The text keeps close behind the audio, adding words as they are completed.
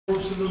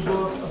to the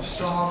book of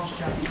Psalms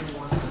chapter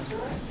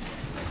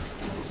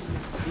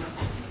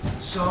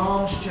 100.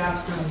 Psalms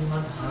chapter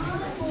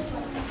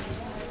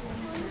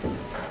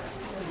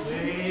 100.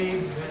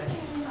 Amen.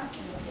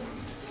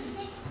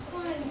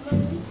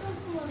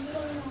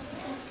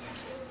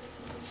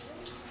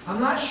 I'm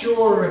not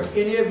sure if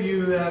any of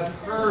you have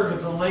heard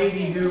of the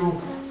lady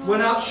who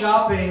went out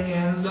shopping,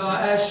 and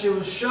as she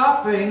was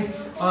shopping,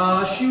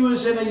 she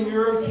was in a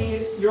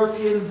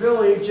European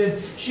village, and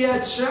she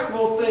had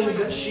several things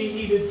that she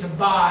needed to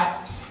buy.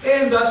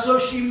 And so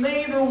she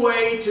made her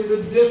way to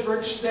the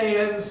different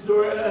stands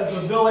of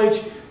the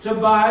village to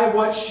buy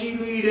what she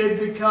needed,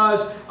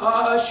 because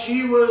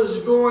she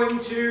was going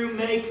to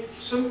make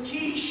some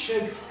quiche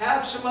and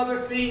have some other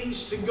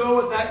things to go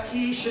with that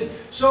quiche. And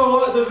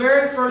so the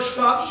very first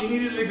stop she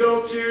needed to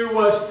go to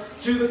was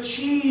to the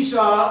cheese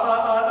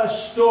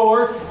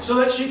store, so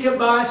that she could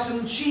buy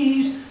some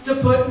cheese to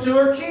put into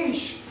her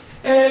quiche.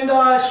 And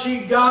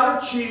she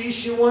got her cheese.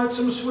 She wanted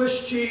some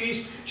Swiss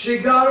cheese. She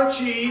got her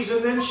cheese,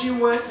 and then she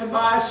went to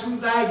buy some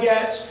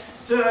baguettes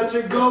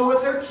to go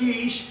with her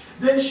quiche.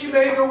 Then she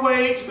made her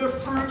way to the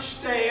fruit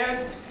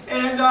stand.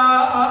 And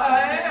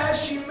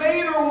as she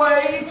made her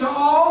way to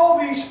all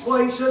these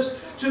places,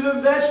 to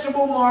the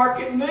vegetable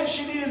market, and then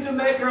she needed to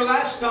make her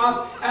last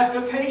stop at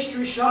the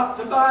pastry shop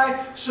to buy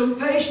some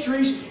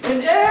pastries.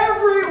 And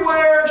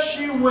everywhere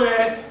she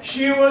went,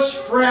 she was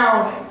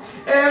frowning.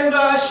 And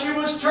she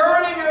was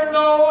turning her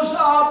nose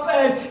up,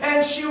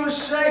 and she was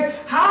saying,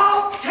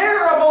 "How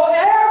terrible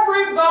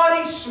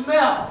everybody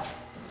smelled."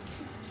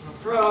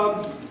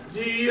 From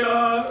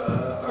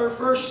her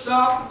first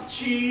stop, the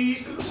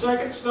cheese, to the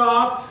second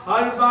stop,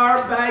 on to buy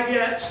her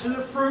baguettes, to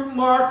the fruit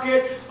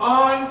market,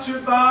 on to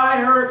buy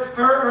her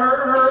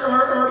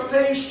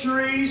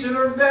pastries and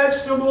her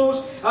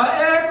vegetables.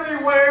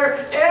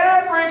 Everywhere,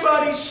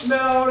 everybody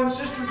smelled. And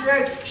Sister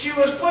Jane, she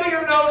was putting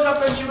her nose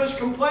up and she was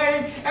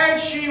complaining, and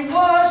she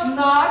was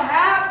not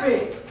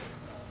happy.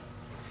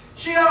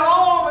 She got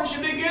home and she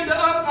began to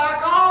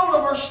unpack all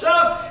of her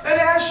stuff. And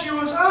as she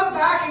was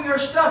unpacking her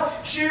stuff,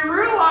 she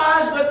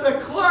realized that the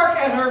clerk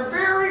at her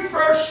very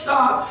first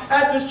stop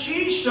at the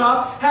cheese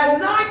shop had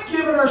not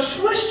given her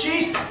Swiss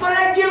cheese, but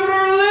had given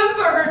her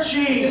Limburger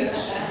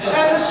cheese.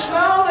 And the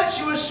smell that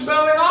she was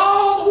smelling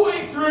all the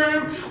way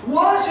through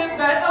wasn't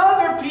that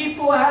other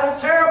people had a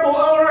terrible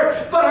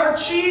odor, but her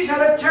cheese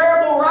had a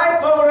terrible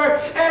ripe odor,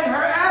 and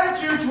her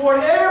attitude toward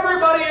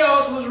everybody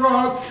else was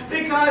wrong,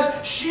 because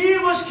she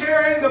was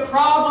carrying the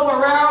problem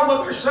around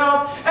with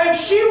herself, and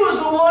she was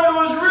the one who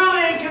was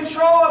really in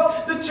control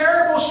of the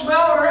terrible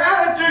smell of her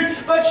attitude,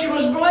 but she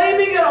was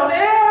blaming it on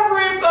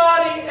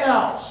everybody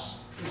else.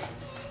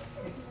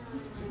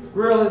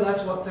 Really,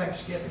 that's what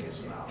Thanksgiving is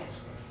about.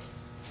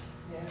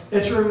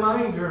 It's a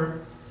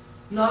reminder,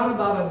 not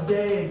about a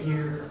day a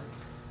year,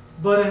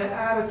 but an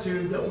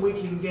attitude that we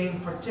can gain,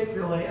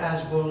 particularly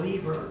as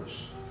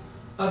believers,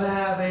 of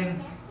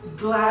having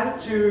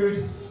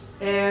gratitude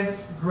and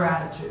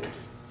gratitude.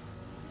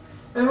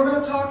 And we're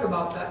going to talk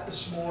about that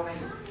this morning.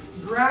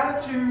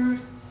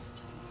 Gratitude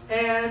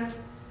and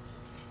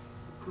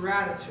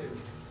gratitude.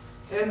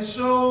 And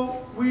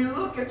so we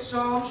look at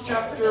Psalms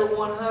chapter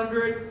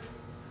 100.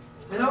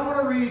 And I want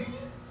to read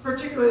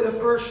particularly the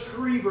first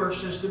 3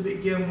 verses to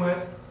begin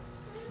with.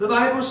 The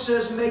Bible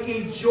says, "Make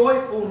a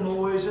joyful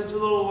noise unto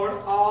the Lord,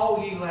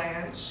 all ye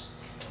lands."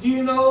 Do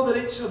you know that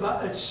it's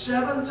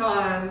 7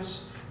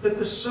 times that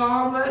the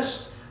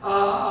psalmist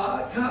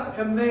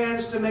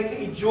commands to make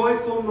a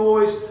joyful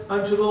noise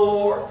unto the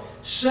Lord?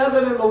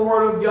 7 in the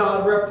Word of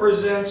God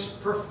represents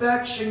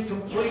perfection,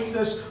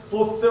 completeness,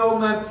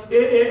 fulfillment.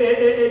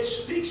 It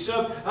speaks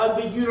of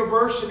the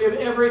university of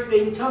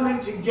everything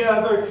coming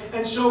together.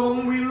 And so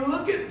when we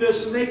look at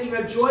this, making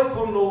a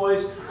joyful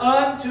noise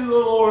unto the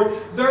Lord,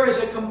 there is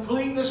a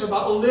completeness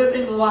about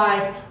living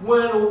life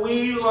when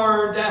we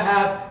learn to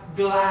have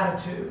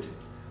gratitude.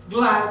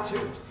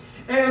 Gratitude.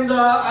 And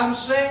I'm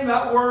saying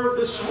that word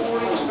this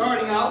morning,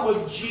 starting out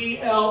with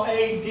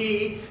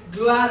G-L-A-D,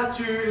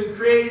 gratitude, and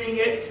creating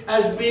it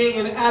as being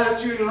an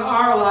attitude in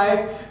our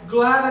life,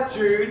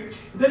 gratitude.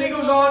 Then he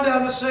goes on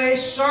down to say,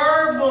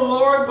 serve the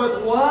Lord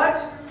with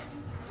what?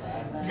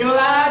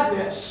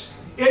 Gladness.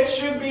 It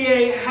should be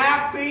a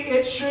happy,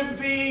 it should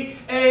be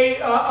a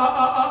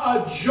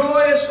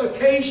joyous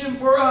occasion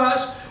for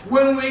us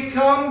when we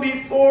come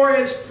before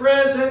His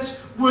presence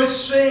with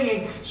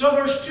singing. So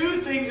there's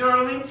 2 things that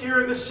are linked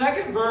here in the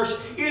second verse.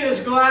 It is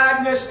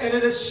gladness and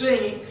it is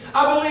singing.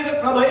 I believe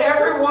that probably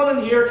everyone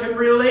in here can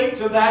relate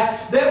to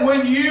that, that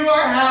when you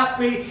are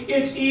happy,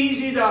 it's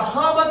easy to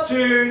hum a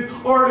tune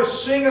or to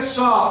sing a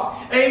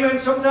song. Amen.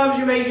 Sometimes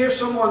you may hear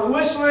someone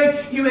whistling,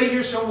 you may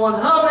hear someone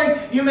humming,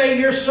 you may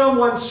hear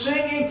someone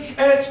singing,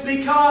 and it's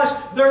because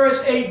there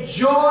is a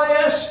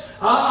joyous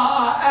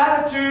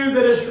attitude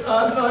that is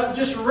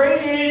just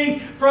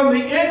radiating from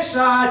the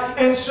inside,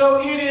 and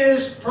so it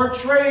is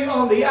portrayed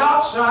on the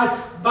outside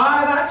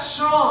by that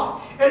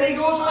song. And he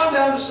goes on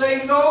down to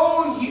say,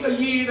 know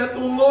ye that the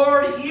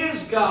Lord, He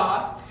is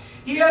God.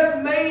 He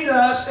hath made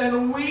us,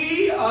 and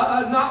we,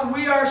 not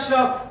we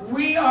ourselves,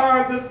 we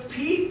are the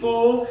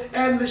people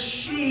and the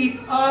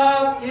sheep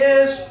of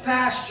His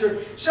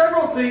pasture.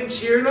 Several things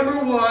here. Number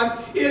one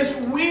is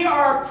we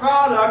are a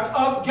product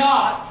of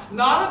God.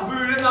 Not of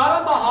Buddha,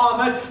 not of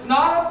Muhammad,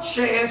 not of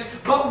chance,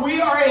 but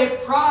we are a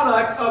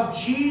product of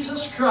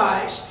Jesus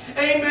Christ.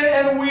 Amen.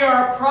 And we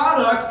are a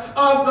product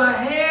of the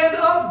hand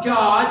of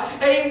God.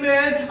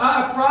 Amen.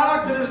 A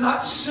product that is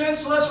not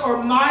senseless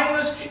or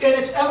mindless in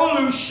its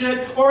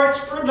evolution or its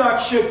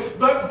production,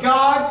 but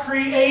God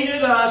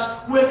created us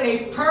with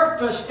a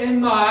purpose in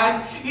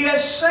mind. He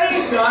has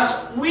saved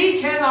us.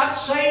 We cannot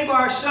save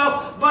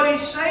ourselves, but He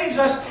saves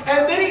us,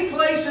 and then He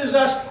places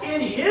us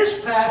in His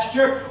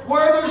pasture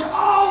where there's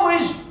always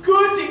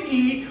good to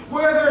eat,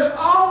 where there's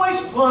always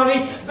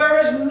plenty. There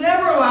is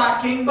never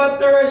lacking, but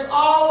there is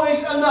always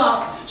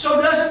enough.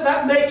 So doesn't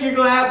that make you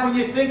glad when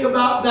you think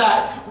about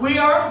that? We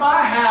aren't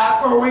by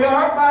hap or we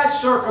aren't by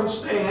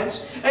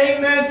circumstance.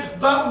 Amen.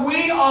 But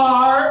we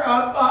are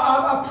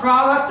a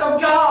product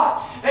of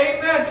God.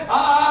 Amen.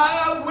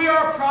 We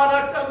are a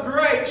product of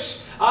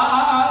grace.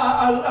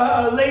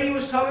 A lady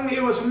was telling me,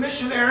 it was a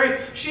missionary.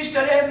 She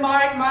said, and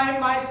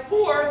my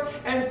fourth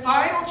and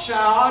final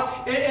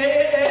child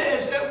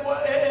is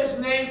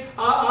named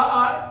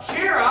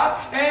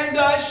Kira,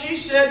 and she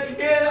said,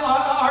 in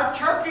our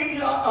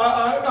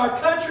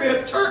country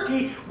of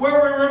Turkey,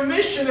 where we were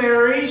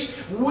missionaries,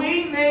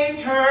 we named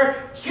her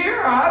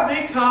Kira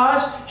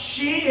because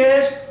she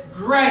is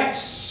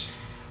grace.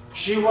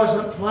 She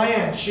wasn't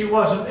planned. She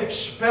wasn't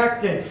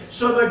expected.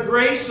 So the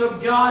grace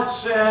of God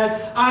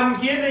said,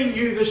 I'm giving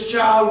you this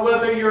child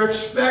whether you're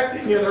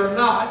expecting it or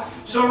not.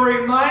 So a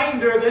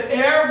reminder that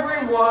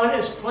everyone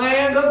is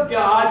planned of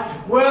God,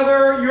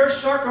 whether your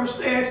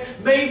circumstance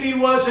maybe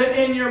wasn't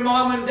in your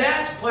mom and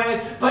dad's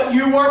plan, but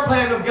you were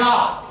planned of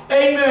God.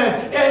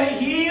 Amen. And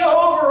He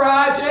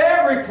overrides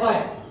every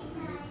plan.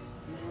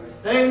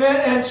 Amen.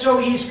 And so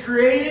He's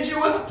created you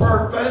with a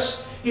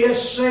purpose. He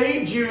has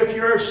saved you if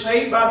you're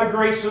saved by the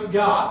grace of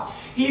God.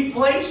 He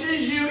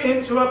places you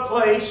into a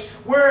place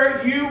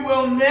where you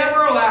will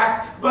never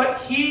lack,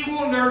 but He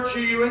will nurture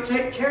you and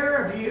take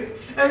care of you.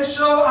 And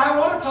so I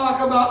want to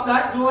talk about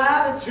that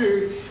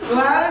gratitude.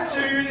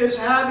 Gratitude is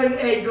having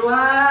a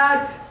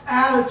glad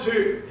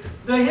attitude.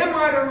 The hymn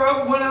writer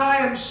wrote, when I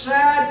am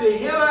sad, to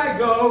Him I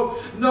go.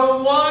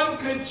 No one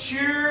could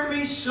cheer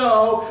me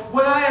so.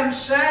 When I am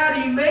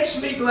sad, He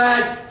makes me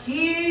glad.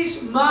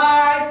 He's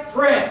my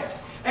friend.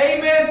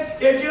 Amen.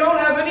 If you don't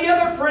have any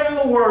other friend in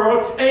the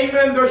world,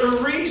 amen, there's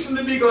a reason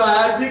to be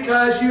glad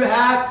because you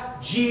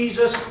have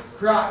Jesus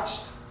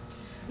Christ.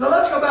 Now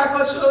let's go back.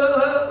 Let's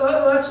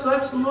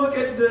look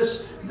at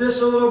this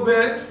a little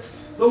bit.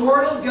 The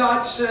Word of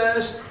God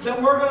says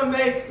that we're going to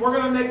make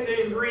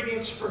the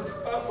ingredients for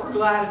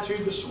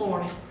gratitude this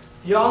morning.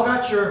 Y'all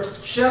got your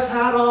chef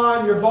hat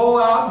on, your bowl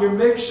out, your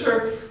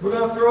mixer. We're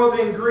going to throw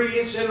the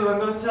ingredients in, and I'm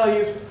going to tell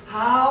you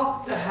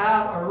how to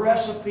have a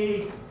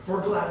recipe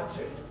for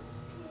gratitude.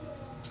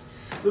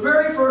 The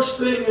very first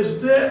thing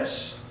is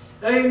this.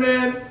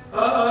 Amen.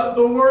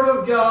 The Word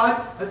of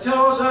God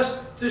tells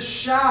us to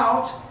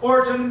shout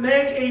or to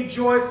make a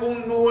joyful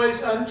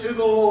noise unto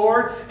the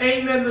Lord.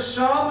 Amen. The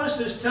psalmist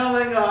is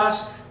telling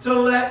us to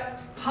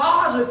let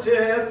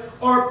positive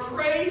or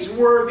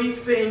praiseworthy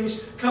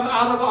things come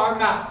out of our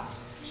mouth.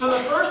 So the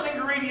first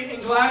ingredient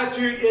in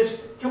gratitude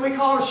is, can we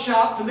call it a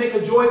shout, to make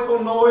a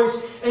joyful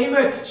noise?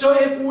 Amen. So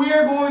if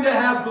we're going to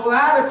have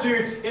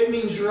gratitude, it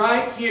means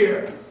right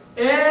here.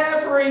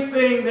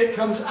 Everything that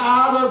comes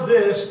out of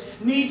this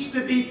needs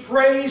to be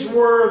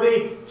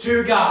praiseworthy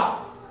to God.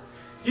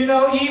 You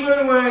know,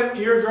 even when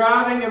you're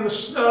driving in the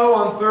snow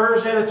on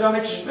Thursday that's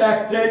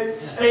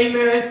unexpected,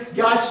 amen,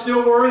 God's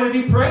still worthy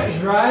to be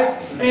praised, right?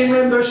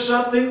 Amen, there's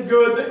something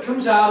good that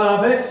comes out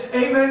of it.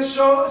 Amen,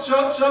 so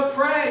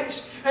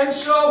praise. And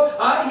so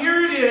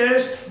here it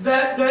is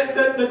that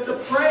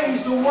the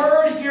praise, the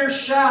word here,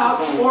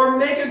 shout or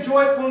make a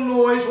joyful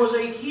noise, was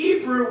a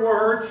Hebrew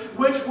word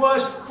which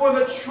was for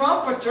the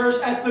trumpeters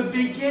at the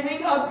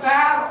beginning of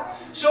battle.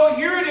 So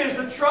here it is,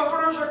 the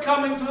trumpeters are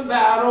coming to the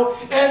battle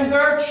and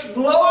they're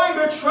blowing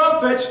their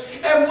trumpets,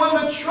 and when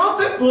the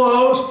trumpet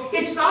blows,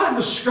 it's not a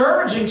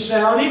discouraging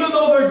sound. Even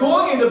though they're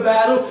going into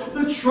battle,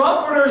 the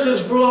trumpeters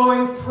is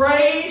blowing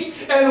praise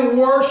and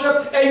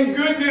worship and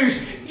good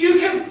news. You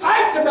can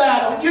fight the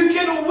battle. You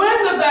can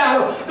win the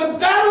battle. The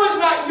battle is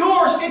not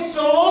yours, it's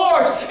the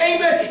Lord's.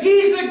 Amen.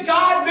 He's the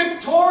God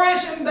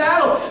victorious in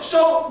battle.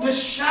 So the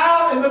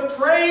shout and the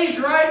praise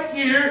right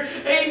here,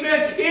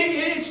 amen,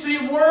 it's the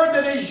word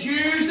that is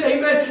used,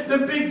 amen, the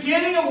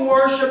beginning of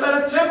worship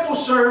at a temple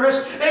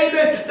service,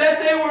 amen,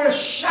 that they were a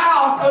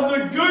shout of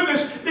the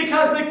goodness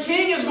because the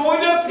King is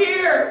going to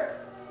appear.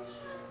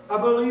 I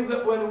believe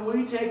that when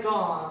we take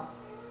on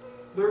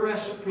the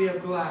recipe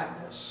of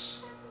gladness,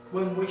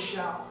 when we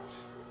shout,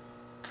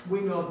 we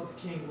know that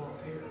the King will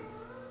appear.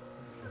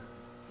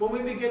 When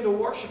we begin to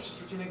worship,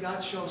 Sister Tina,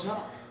 God shows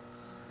up.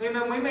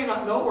 Amen. We may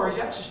not know where He's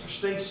at, Sister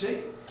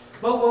Stacy.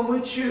 But when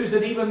we choose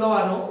that even though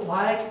I don't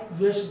like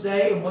this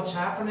day and what's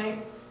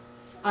happening,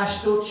 I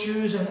still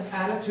choose an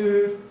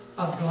attitude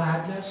of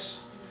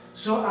gladness.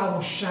 So I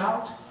will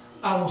shout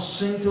I will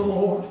sing to the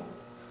Lord,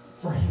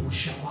 for He will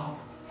show up.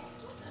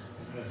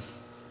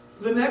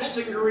 The next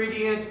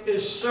ingredient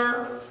is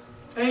serve.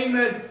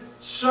 Amen.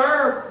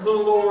 Serve the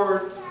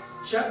Lord.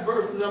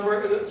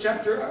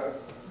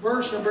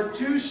 Verse number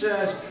 2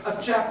 says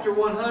of chapter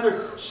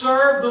 100,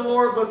 serve the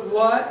Lord with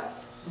what?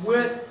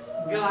 With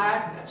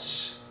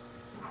gladness.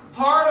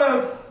 Part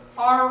of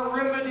our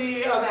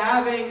remedy of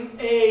having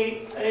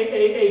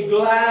a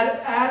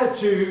glad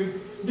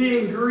attitude, the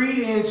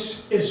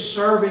ingredients is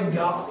serving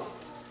God.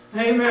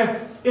 Amen.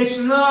 It's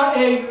not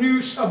a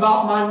noose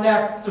about my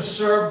neck to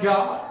serve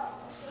God.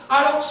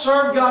 I don't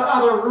serve God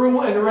out of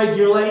rule and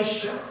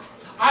regulation.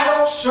 I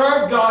don't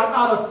serve God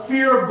out of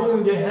fear of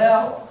going to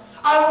hell.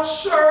 I don't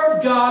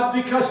serve God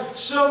because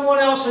someone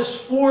else has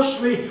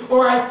forced me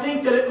or I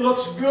think that it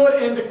looks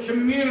good in the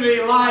community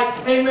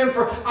life. Amen.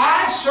 For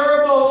I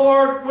serve the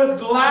Lord with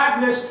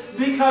gladness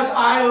because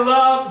I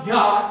love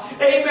God.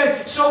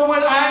 Amen. So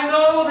when I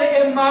know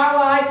that in my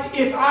life,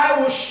 if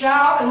I will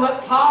shout and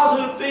let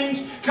positive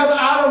things come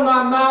out of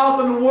my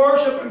mouth and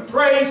worship and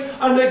praise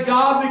unto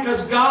God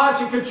because God's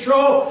in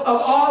control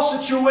of all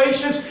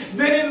situations,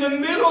 then in the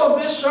middle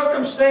of this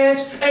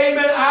circumstance,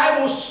 amen, I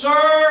will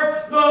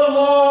serve the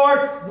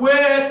Lord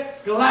with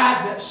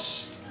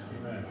gladness.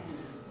 Amen.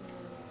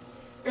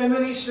 And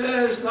then he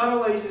says, not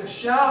only to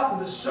shout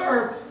and to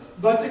serve,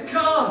 but to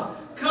come.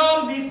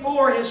 Come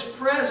before His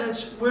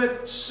presence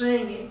with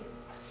singing.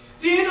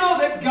 Do you know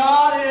that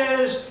God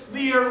is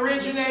the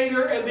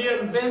originator and the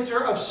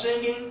inventor of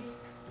singing?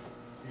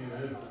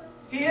 Amen.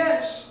 He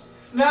is.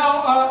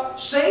 Now,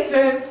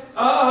 Satan,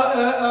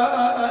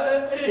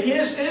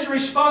 his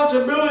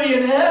responsibility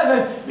in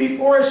heaven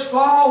before his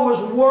fall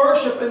was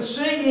worship and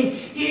singing.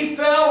 He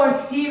fell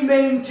and he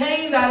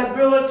maintained that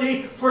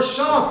ability for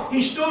song.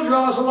 He still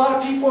draws a lot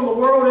of people in the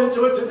world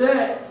into it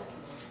today.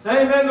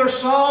 Amen. There's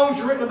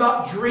songs written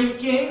about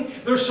drinking.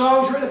 There's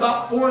songs written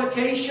about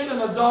fornication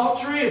and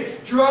adultery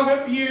and drug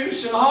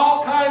abuse and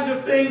all kinds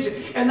of things.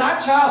 And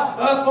that's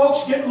how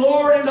folks get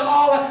lured into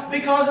all that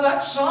because of that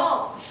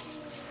song.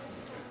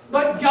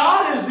 But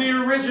God is the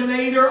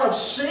originator of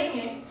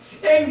singing.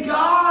 And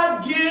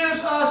God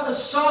gives us a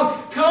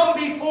song. Come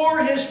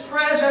before His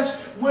presence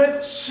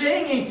with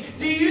singing.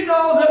 Do you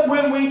know that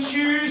when we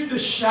choose to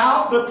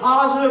shout the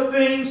positive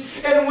things,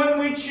 and when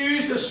we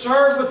choose to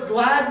serve with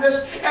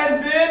gladness,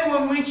 and then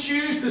when we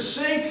choose to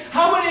sing,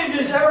 how many of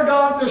you have ever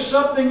gone through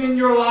something in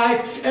your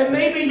life, and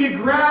maybe you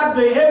grabbed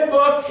the hymn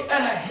book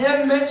and a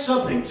hymn meant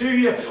something to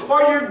you,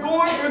 or you're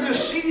going through the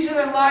season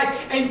in life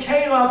and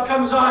K-Love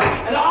comes on,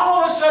 and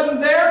all of a sudden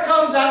there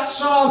comes that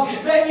song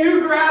that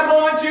you grab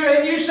onto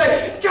and you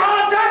say,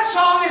 God, that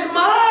song is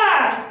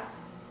mine!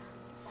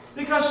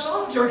 Because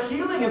songs are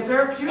healing and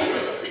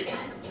therapeutic.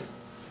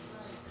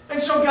 And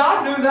so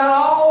God knew that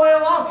all the way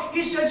along.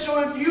 He said,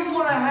 so if you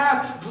want to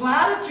have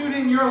gratitude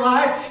in your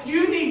life,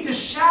 you need to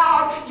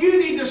shout, you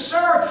need to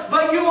serve,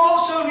 but you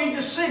also need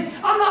to sing.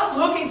 I'm not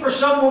looking for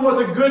someone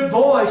with a good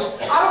voice.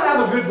 I don't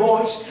have a good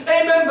voice.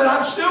 Amen. But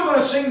I'm still going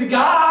to sing to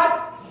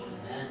God.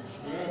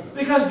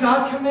 Because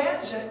God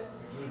commands it.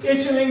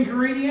 It's an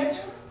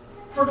ingredient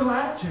for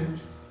gratitude.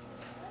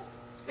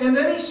 And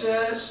then He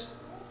says,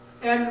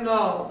 and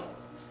know,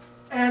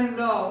 and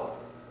know,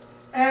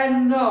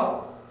 and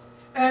know,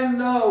 and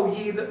know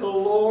ye that the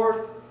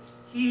Lord,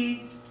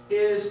 He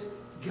is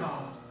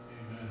God.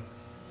 Amen.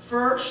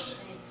 First,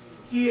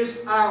 He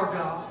is our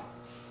God.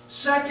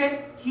 Second,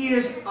 He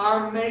is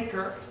our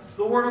Maker.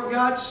 The Word of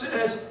God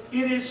says,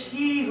 it is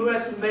He who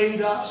hath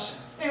made us.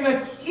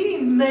 Amen. He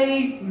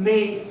made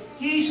me.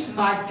 He's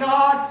my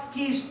God.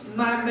 He's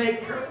my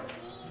Maker.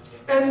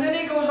 And then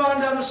He goes on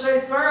down to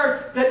say,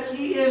 third, that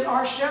He is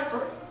our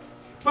shepherd.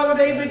 Brother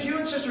David, you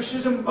and Sister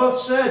Susan both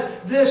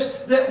said this,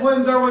 that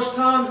when there was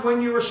times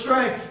when you were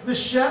straying, the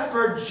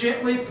shepherd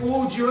gently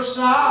pulled you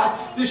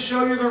aside to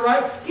show you the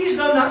right. He's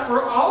done that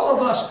for all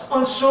of us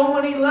on so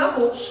many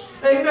levels.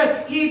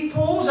 Amen. He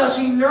pulls us,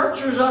 He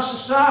nurtures us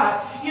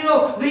aside. You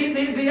know,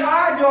 the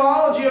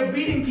ideology of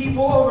beating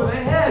people over the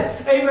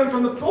head, amen,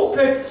 from the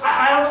pulpit,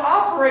 I don't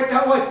operate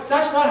that way.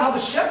 That's not how the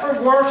shepherd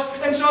works.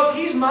 And so if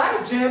He's my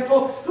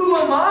example, who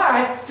am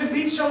I to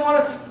beat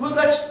someone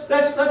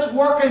that's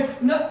working?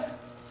 No.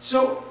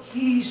 So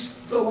He's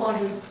the one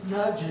who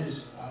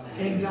nudges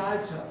and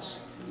guides us.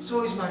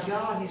 So He's my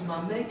God, He's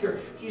my Maker,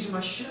 He's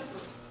my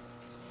shepherd.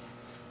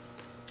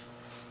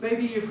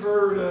 Maybe you've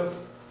heard of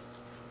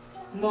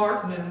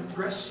Martin and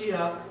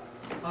Gracia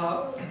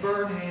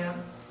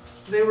Burnham.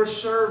 They were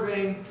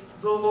serving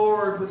the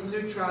Lord with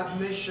New Tribe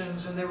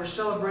Missions, and they were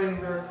celebrating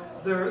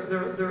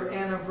their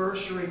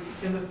anniversary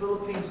in the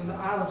Philippines and the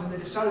islands, and they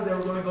decided they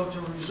were going to go to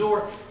a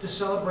resort to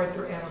celebrate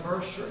their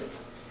anniversary.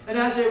 And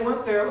as they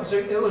went there, it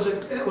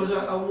was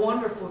a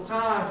wonderful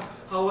time.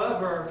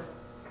 However,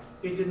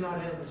 it did not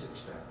end as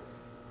expected.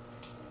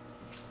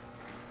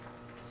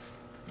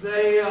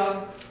 They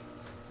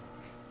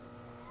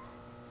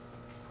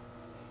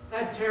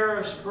had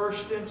terrorists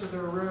burst into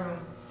their room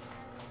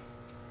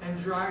and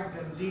drag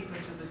them deep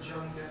into the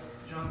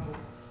jungle.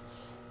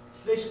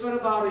 They spent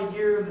about a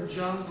year in the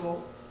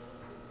jungle.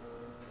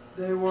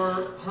 They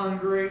were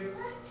hungry.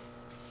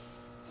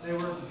 They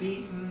were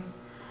beaten.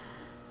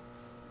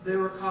 They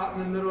were caught in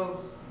the middle of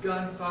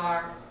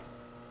gunfire.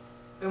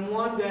 And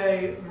one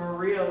day,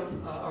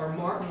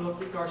 Martin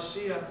looked at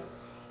Garcia,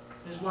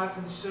 his wife,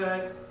 and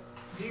said,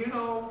 do you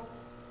know,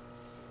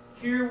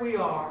 here we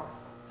are,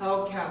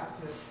 held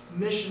captive,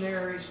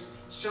 missionaries,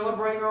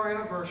 celebrating our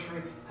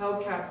anniversary,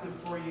 held captive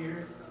for a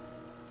year.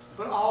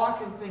 But all I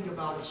can think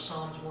about is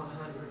Psalms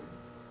 100.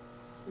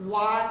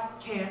 Why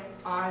can't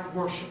I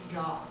worship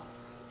God,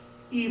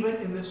 even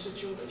in this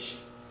situation?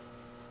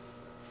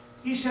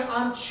 He said,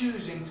 I'm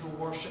choosing to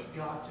worship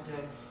God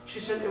today. She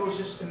said it was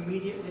just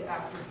immediately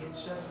after he had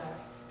said that.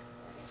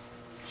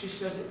 She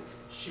said that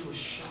she was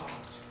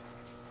shocked.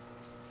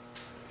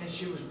 And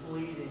she was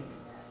bleeding.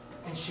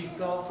 And she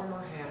fell from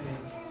her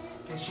hammock.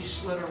 And she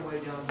slid her way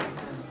down to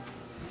him,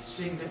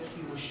 seeing that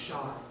he was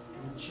shot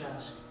in the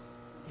chest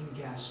and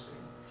gasping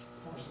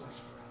for his last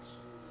breaths.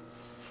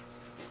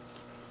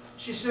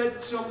 She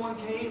said someone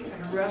came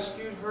and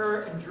rescued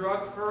her and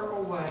dragged her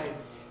away.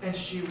 And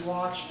she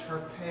watched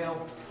her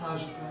pale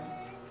husband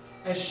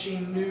as she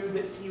knew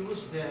that he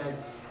was dead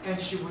and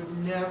she would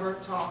never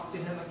talk to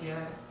him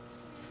again.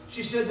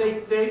 She said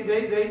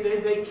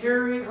they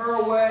carried her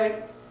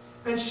away,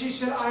 and she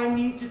said, I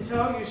need to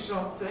tell you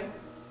something.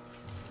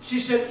 She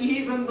said,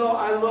 even though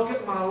I look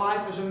at my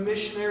life as a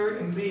missionary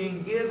and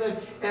being given,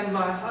 and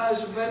my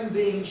husband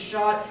being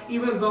shot,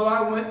 even though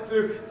I went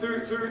through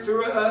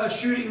a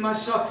shooting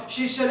myself,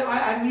 she said,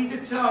 I need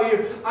to tell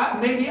you,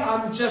 maybe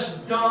I'm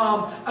just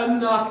dumb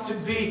enough to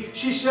be.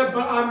 She said,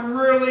 but I'm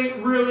really,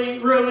 really,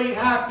 really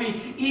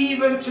happy,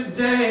 even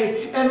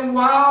today. And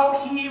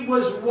while he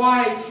was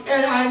white,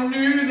 and I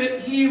knew that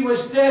he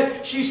was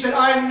dead, she said,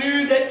 I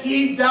knew that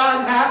he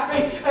died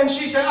happy. And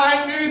she said,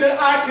 I knew that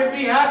I could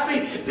be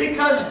happy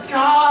because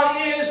God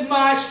is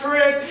my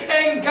strength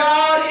and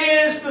God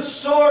is the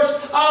source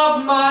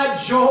of my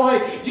joy.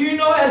 Do you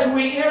know, as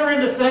we enter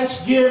into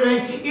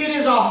Thanksgiving, it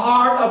is a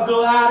heart of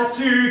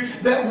gratitude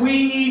that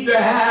we need to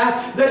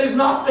have, that is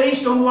not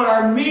based on what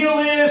our meal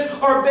is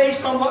or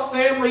based on what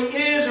family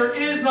is or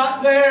is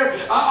not there,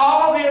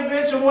 all the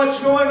events and what's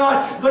going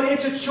on, but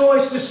it's a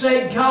choice to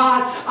say,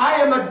 God, I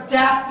am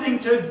adapting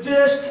to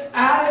this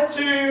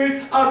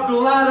attitude of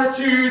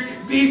gratitude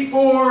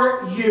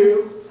before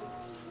you.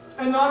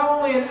 And not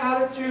only an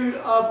attitude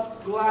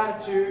of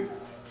gratitude,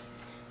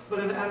 but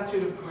an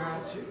attitude of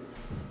gratitude.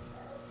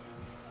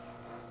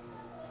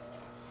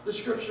 The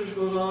scriptures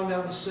goes on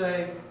down to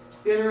say,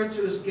 enter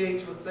into his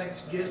gates with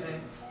thanksgiving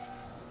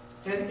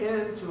and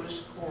into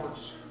his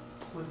courts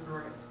with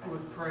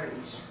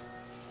praise.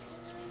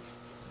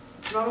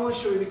 Not only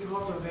should we be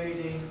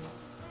cultivating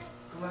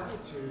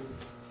gratitude,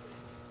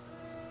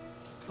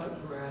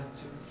 but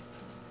gratitude.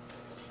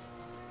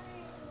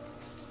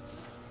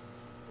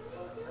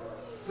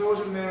 There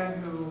was a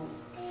man who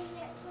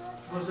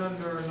was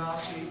under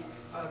Nazi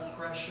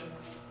oppression,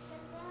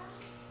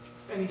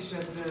 and he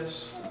said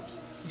this.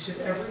 He said,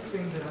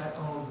 everything that I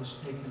owned was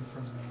taken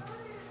from me.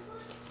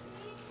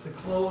 The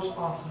clothes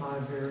off my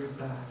very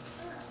back.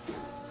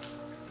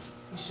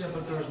 He said,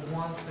 but there's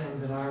one thing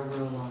that I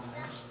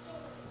realized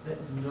that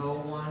no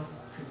one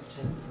could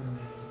take from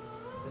me,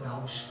 that I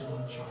was still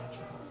in charge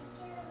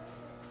of.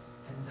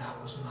 And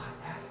that was my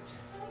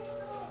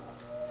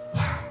attitude.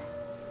 Wow.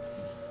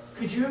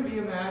 Could you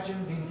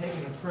imagine being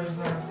taken a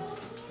prisoner,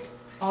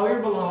 all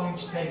your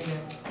belongings taken,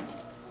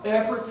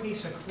 every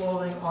piece of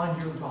clothing on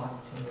your body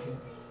taken,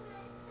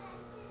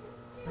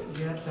 but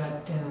yet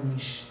that enemy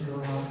still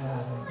not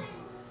having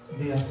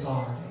the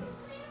authority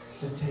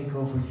to take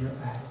over your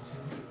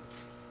attitude?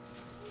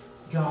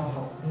 God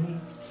help me.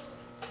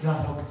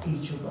 God help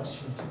each of us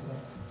here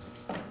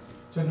today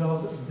to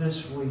know that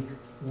this week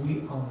we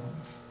own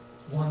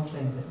one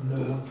thing that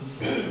no one can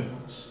take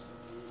from us,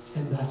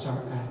 and that's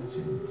our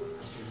attitude.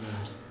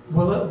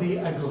 Will it be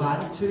a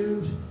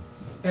gratitude?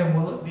 And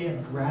will it be a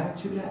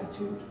gratitude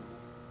attitude?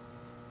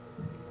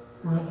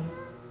 Really?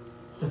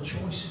 The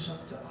choice is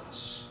up to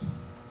us.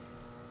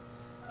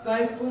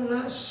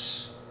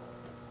 Thankfulness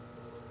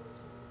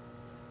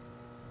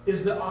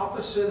is the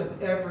opposite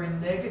of every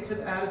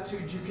negative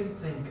attitude you can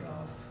think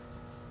of.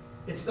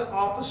 It's the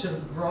opposite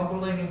of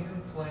grumbling and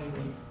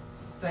complaining.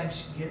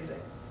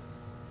 Thanksgiving.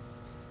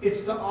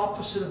 It's the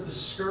opposite of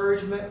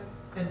discouragement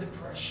and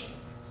depression.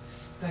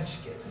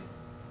 Thanksgiving.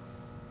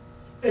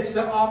 It's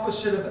the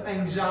opposite of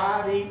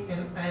anxiety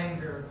and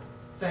anger.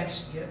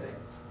 Thanksgiving.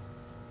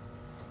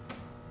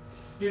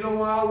 You know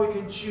why we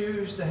can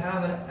choose to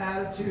have an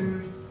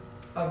attitude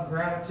of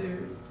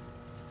gratitude?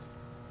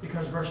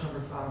 Because verse number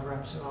 5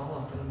 wraps it all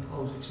up. And I'm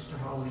closing. Sister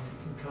Holly, if you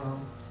can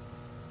come.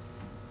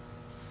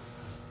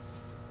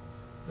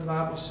 The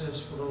Bible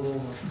says, for the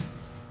Lord,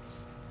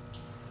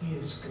 He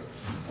is good.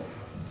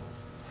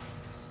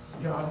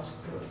 God is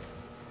good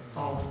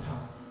all the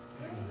time.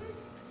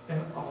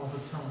 And all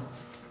the time,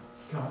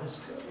 God is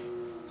good.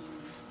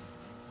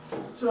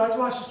 So that's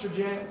why, Sister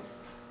Janet,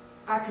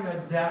 I can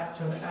adapt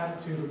to an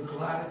attitude of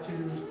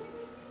gratitude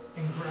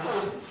and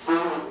gratitude.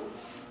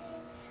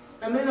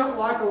 I may not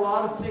like a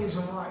lot of things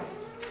in life,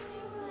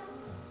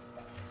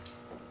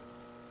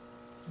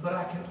 but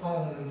I can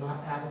own my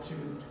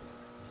attitude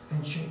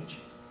and change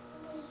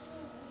it.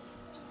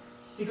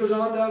 He goes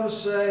on down to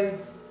say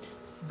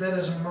that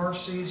His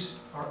mercies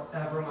are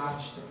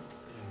everlasting.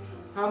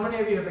 How many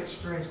of you have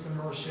experienced the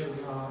mercy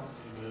of God?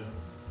 Amen.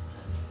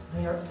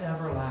 They are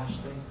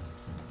everlasting.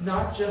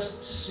 Not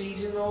just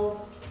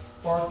seasonal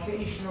or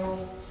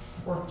occasional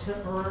or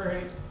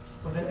temporary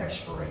with an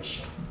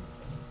expiration.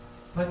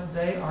 But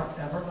they are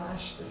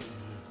everlasting.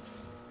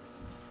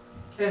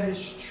 And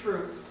His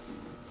truth.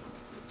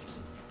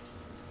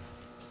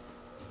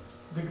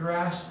 The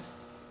grass,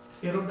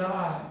 it'll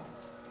die,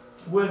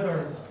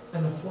 wither,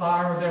 and the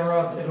flower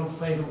thereof, it'll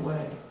fade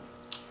away.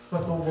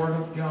 But the Word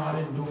of God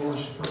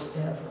endures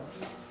forever.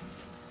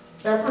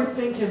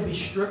 Everything can be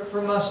stripped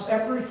from us.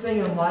 Everything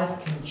in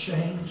life can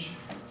change.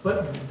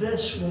 But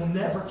this will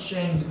never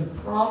change. The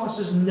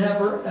promises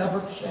never,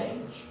 ever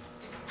change.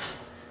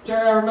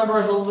 Terry, I remember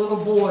as a little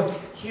boy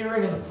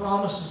hearing of the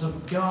promises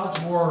of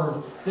God's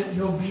Word that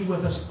He'll be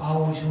with us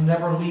always. He'll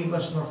never leave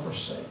us nor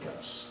forsake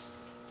us.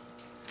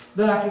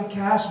 That I can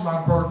cast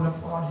my burden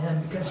upon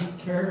Him because He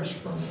cares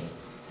for me.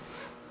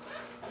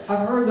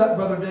 I've heard that,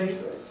 Brother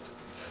David.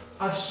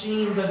 I've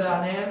seen the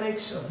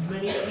dynamics of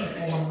many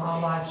people in my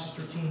life,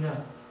 Sister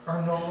Tina,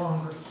 are no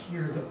longer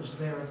here that was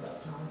there at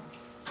that time.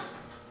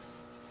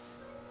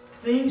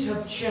 Things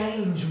have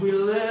changed. We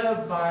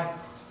live by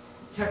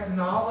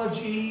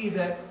technology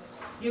that,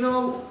 you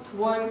know,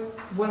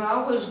 when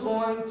I was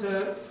going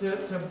to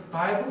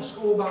Bible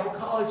school, Bible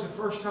college the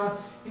first time,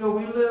 you know,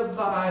 we lived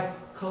by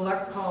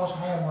collect calls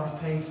home on a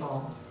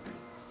payphone.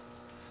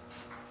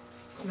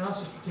 Now,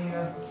 Sister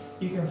Tina,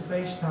 you can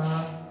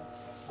FaceTime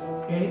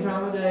any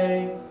time of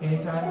day,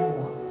 anytime you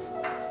want.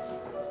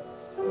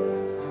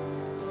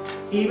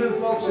 Even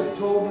folks have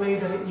told me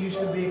that it used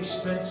to be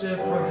expensive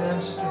for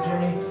them, Sister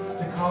Jenny,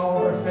 to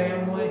call their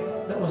family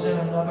that was in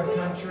another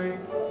country.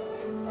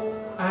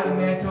 I had a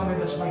man tell me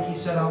this week, he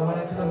said, I went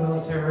into the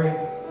military.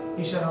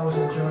 He said, I was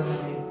in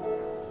Germany.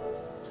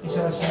 He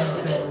said, I seen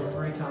my family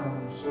 3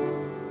 times.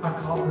 I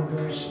called them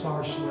very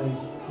sparsely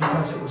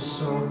because it was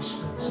so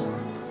expensive.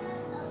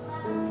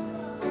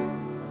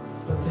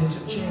 But things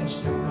have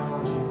changed,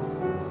 technology.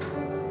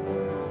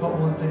 But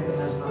one thing that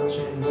has not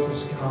changed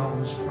is God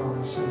and His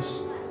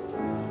promises.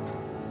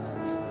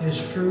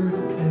 His truth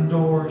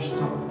endures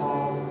to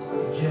all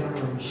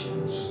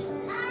generations.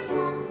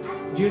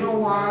 Do you know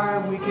why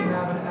we can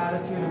have an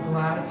attitude of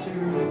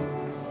gratitude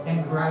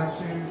and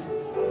gratitude?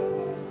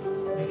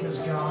 Because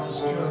God is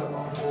good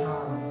all the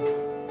time,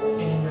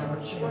 and He never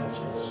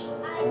changes.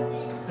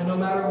 And no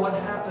matter what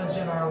happens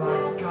in our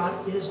life,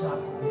 God is not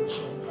going to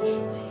change.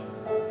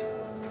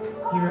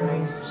 He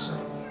remains the same.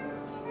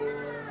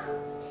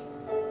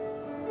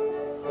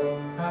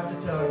 I have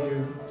to tell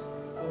you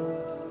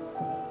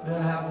that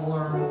I have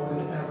learned more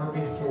than ever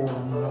before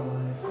in my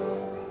life.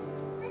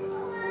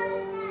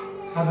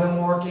 I've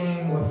been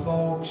working with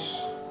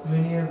folks,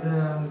 many of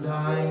them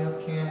dying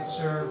of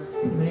cancer,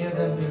 many of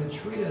them being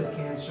treated of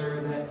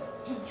cancer, that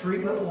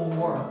treatment will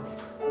work.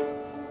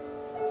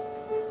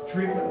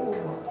 Treatment will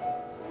work.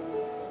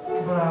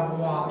 But I've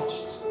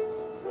watched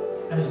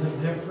as the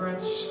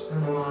difference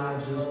in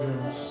lives is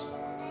this.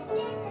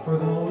 For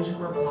those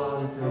who are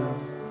positive,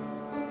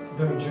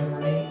 their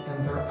journey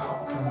and their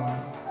outcome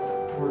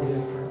were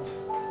different.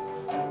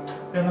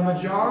 And the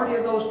majority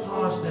of those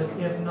positive,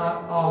 if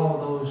not all of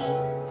those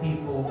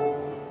people,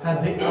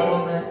 had the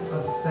element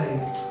of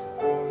faith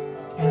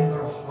in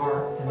their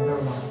heart and their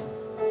life.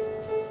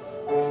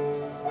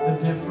 The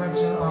difference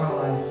in our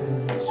life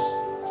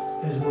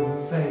is when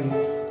faith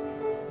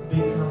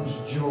becomes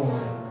joy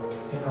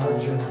in our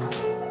journey.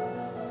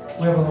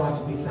 We have a lot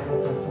to be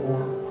thankful for.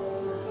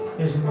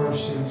 His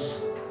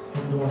mercies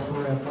endure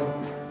forever.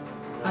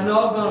 I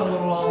know I've gone a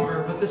little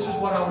longer, but this is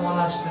what I want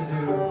us to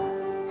do.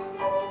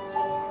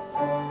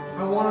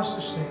 I want us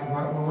to stand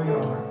right where we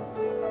are.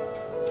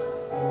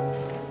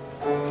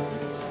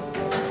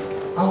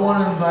 I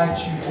want to invite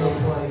you to a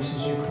place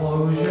as you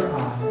close your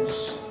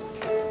eyes.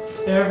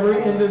 Every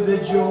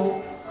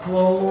individual,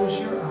 close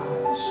your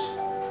eyes.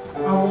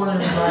 I want to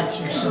invite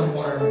you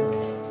somewhere.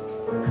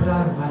 Could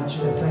I invite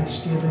you to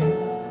Thanksgiving?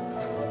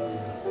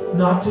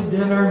 Not to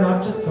dinner,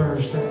 not to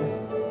Thursday,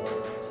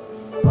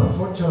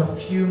 but to a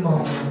few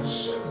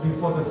moments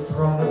before the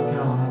throne of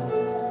God,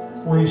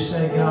 where you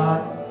say,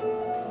 God,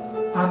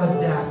 I'm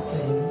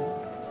adapting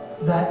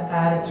that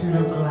attitude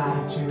of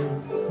gratitude.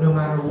 No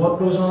matter what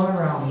goes on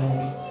around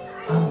me,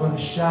 I'm going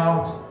to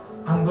shout,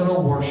 I'm going to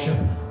worship,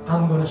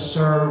 I'm going to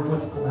serve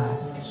with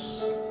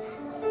gladness.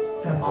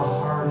 And my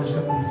heart is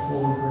going to be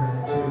full of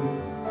gratitude.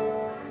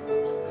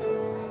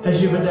 As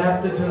you've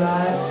adapted to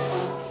that,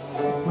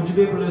 would you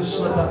be able to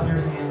slip up your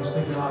hands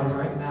to God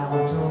right now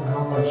and tell Him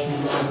how much you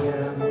love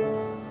Him,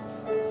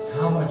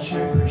 how much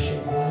you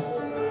appreciate Him?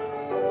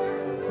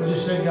 Would you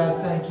say,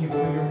 God, thank you for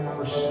your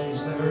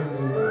mercies that are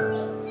new.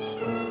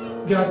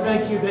 God,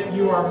 thank you that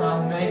you are my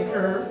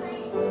maker,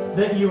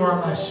 that you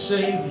are my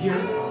Savior,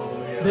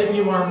 that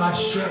you are my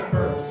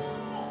shepherd.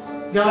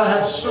 God, I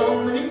have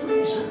so many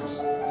reasons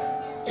to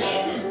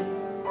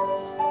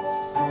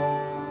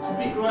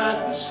be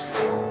glad this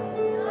morning.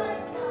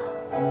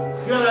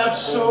 have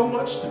so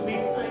much to be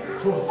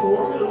thankful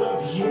for. I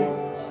love you.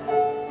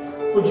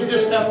 Would you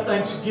just have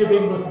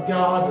thanksgiving with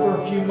God for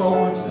a few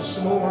moments this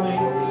morning?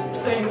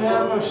 Amen.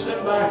 I'm going to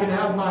sit back and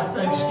have my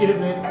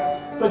thanksgiving,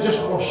 but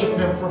just worship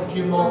Him for a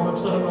few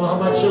moments. Let Him know how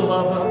much you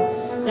love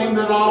Him.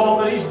 Amen. All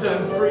that He's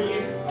done for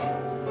you.